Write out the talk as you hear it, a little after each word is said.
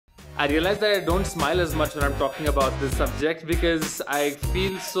I realize that I don't smile as much when I'm talking about this subject because I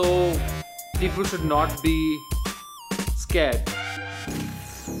feel so people should not be scared.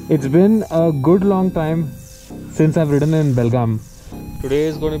 It's been a good long time since I've ridden in Belgaum. Today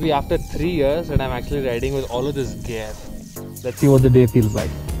is going to be after 3 years and I'm actually riding with all of this gear. Let's see what the day feels like.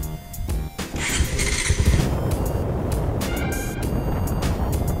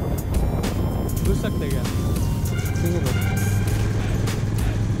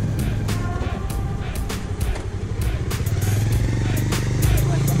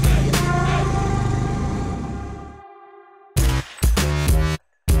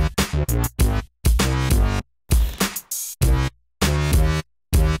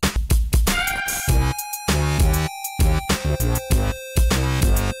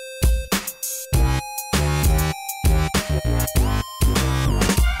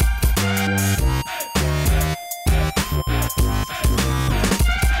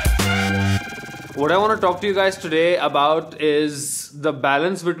 What I want to talk to you guys today about is the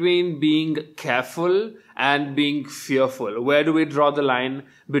balance between being careful and being fearful. Where do we draw the line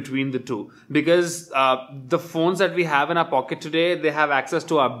between the two? Because the phones that we have in our pocket today, they have access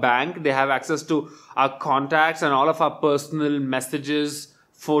to our bank, they have access to our contacts and all of our personal messages,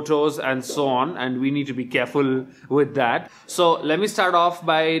 photos and so on, and we need to be careful with that. So let me start off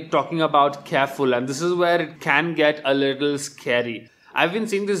by talking about careful, and this is where it can get a little scary. I've been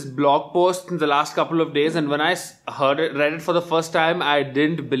seeing this blog post in the last couple of days, and when I read it for the first time, I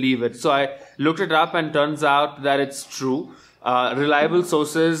didn't believe it. So I looked it up and turns out that it's true. Reliable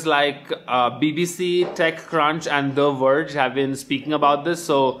sources like BBC, TechCrunch and The Verge have been speaking about this,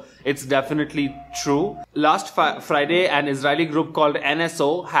 so it's definitely true. Last Friday, an Israeli group called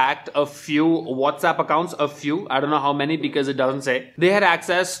NSO hacked a few WhatsApp accounts, I don't know how many because it doesn't say. They had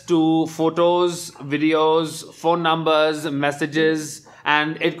access to photos, videos, phone numbers, messages,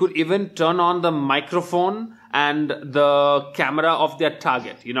 and it could even turn on the microphone and the camera of their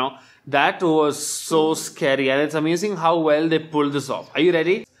target, you know. That was so scary, and it's amazing how well they pulled this off. Are you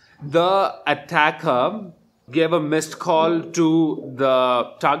ready? The attacker gave a missed call to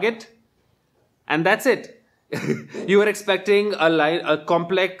the target, and that's it. You were expecting a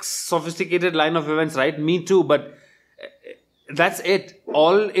complex, sophisticated line of events, right? Me too, but that's it.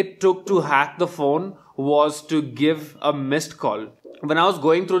 All it took to hack the phone was to give a missed call. When I was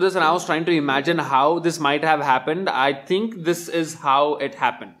going through this and I was trying to imagine how this might have happened, I think this is how it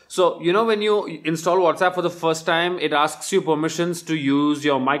happened. So, you know, when you install WhatsApp for the first time, it asks you permissions to use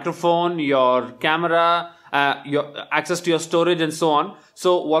your microphone, your camera, your access to your storage and so on.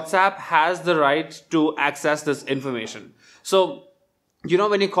 So WhatsApp has the right to access this information. So, you know,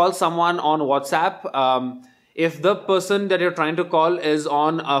 when you call someone on WhatsApp, if the person that you're trying to call is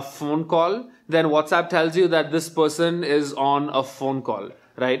on a phone call, then WhatsApp tells you that this person is on a phone call,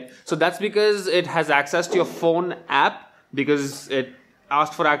 right? So that's because it has access to your phone app, because it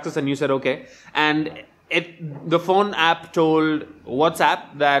asked for access and you said okay. And the phone app told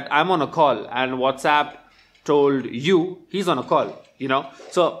WhatsApp that I'm on a call, and WhatsApp told you he's on a call, you know?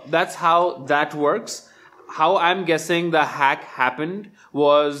 So that's how that works. How I'm guessing the hack happened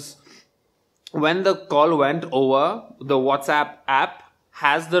was when the call went over, the WhatsApp app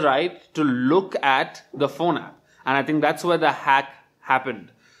has the right to look at the phone app. And I think that's where the hack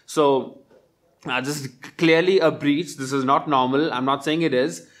happened. So this is clearly a breach. This is not normal. I'm not saying it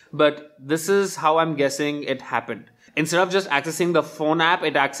is, but this is how I'm guessing it happened. Instead of just accessing the phone app,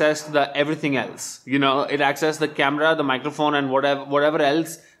 it accessed the everything else. You know, it accessed the camera, the microphone, and whatever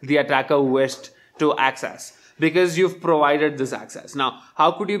else the attacker wished to access, because you've provided this access. Now,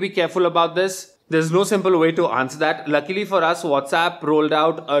 how could you be careful about this? There's no simple way to answer that. Luckily for us, WhatsApp rolled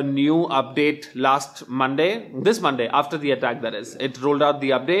out a new update this Monday, after the attack that is. It rolled out the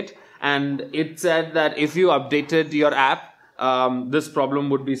update and it said that if you updated your app, this problem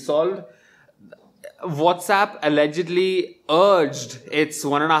would be solved. WhatsApp allegedly urged its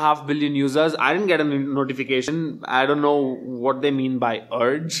 1.5 billion users. I didn't get a notification. I don't know what they mean by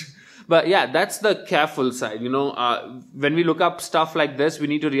urge. But yeah, that's the careful side. You know, when we look up stuff like this, we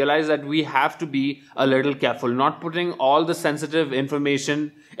need to realize that we have to be a little careful, not putting all the sensitive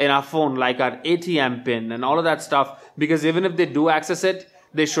information in our phone, like our ATM pin and all of that stuff, because even if they do access it,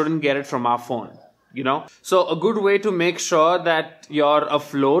 they shouldn't get it from our phone, you know. So a good way to make sure that you're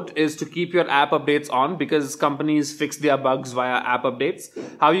afloat is to keep your app updates on, because companies fix their bugs via app updates.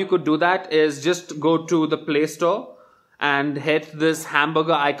 How you could do that is just go to the Play Store and hit this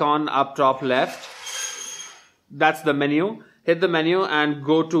hamburger icon up top left. That's the menu. Hit the menu and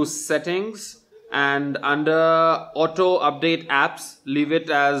go to settings, and under auto update apps, leave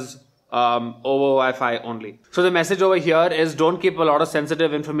it as over Wi-Fi only. So the message over here is don't keep a lot of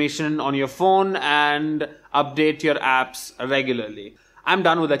sensitive information on your phone and update your apps regularly. I'm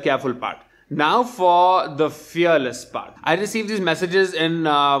done with the careful part. Now for the fearless part. I receive these messages in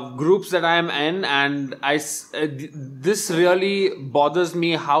groups that I am in, and this really bothers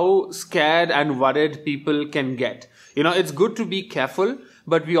me how scared and worried people can get. You know, it's good to be careful,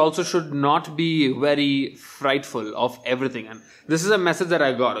 but we also should not be very frightful of everything. And this is a message that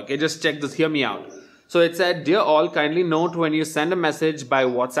I got, okay? Just check this, hear me out. So it said, dear all, kindly note when you send a message by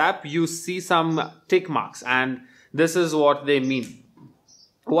WhatsApp, you see some tick marks, and this is what they mean.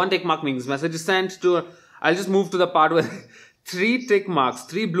 One tick mark means message is sent to, I'll just move to the part where 3 tick marks,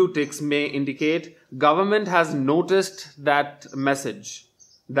 3 blue ticks may indicate government has noticed that message,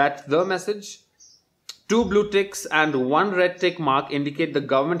 the message. 2 blue ticks and 1 red tick mark indicate the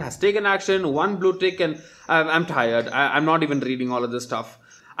government has taken action. 1 blue tick, and I'm tired. I'm not even reading all of this stuff.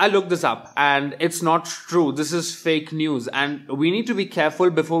 I looked this up and it's not true. This is fake news, and we need to be careful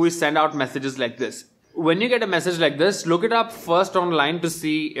before we send out messages like this. When you get a message like this, look it up first online to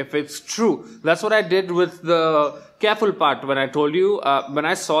see if it's true. That's what I did with the careful part when I told you. When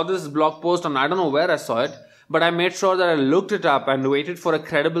I saw this blog post, and I don't know where I saw it, but I made sure that I looked it up and waited for a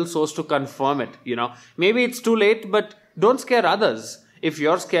credible source to confirm it. You know, maybe it's too late, but don't scare others. If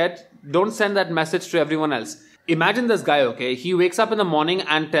you're scared, don't send that message to everyone else. Imagine this guy, okay? He wakes up in the morning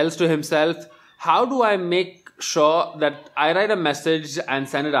and tells to himself, how do I make sure that I write a message and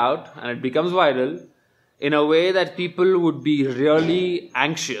send it out and it becomes viral in a way that people would be really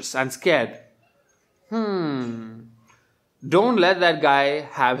anxious and scared? Don't let that guy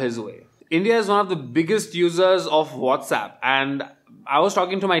have his way. India is one of the biggest users of WhatsApp, and I was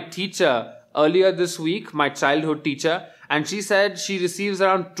talking to my teacher earlier this week, my childhood teacher, and she said she receives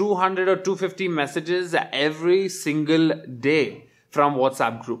around 200 or 250 messages every single day from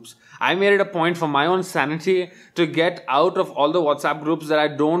WhatsApp groups. I made it a point for my own sanity to get out of all the WhatsApp groups that I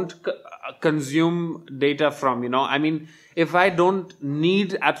don't consume data from, you know. I mean, if I don't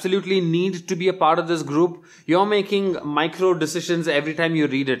absolutely need to be a part of this group, you're making micro decisions every time you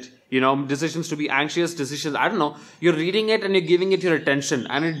read it. You know, decisions to be anxious, decisions, I don't know. You're reading it and you're giving it your attention,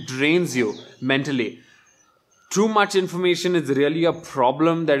 and it drains you mentally. Too much information is really a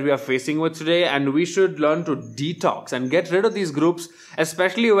problem that we are facing with today, and we should learn to detox and get rid of these groups,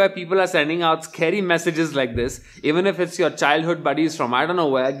 especially where people are sending out scary messages like this. Even if it's your childhood buddies from I don't know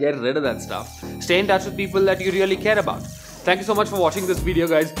where, get rid of that stuff. Stay in touch with people that you really care about. Thank you so much for watching this video,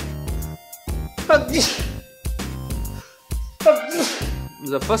 guys.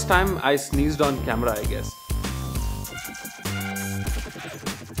 The first time I sneezed on camera, I guess.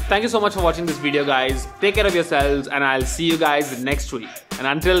 Thank you so much for watching this video, guys. Take care of yourselves, and I'll see you guys next week. And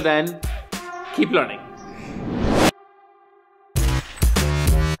until then, keep learning.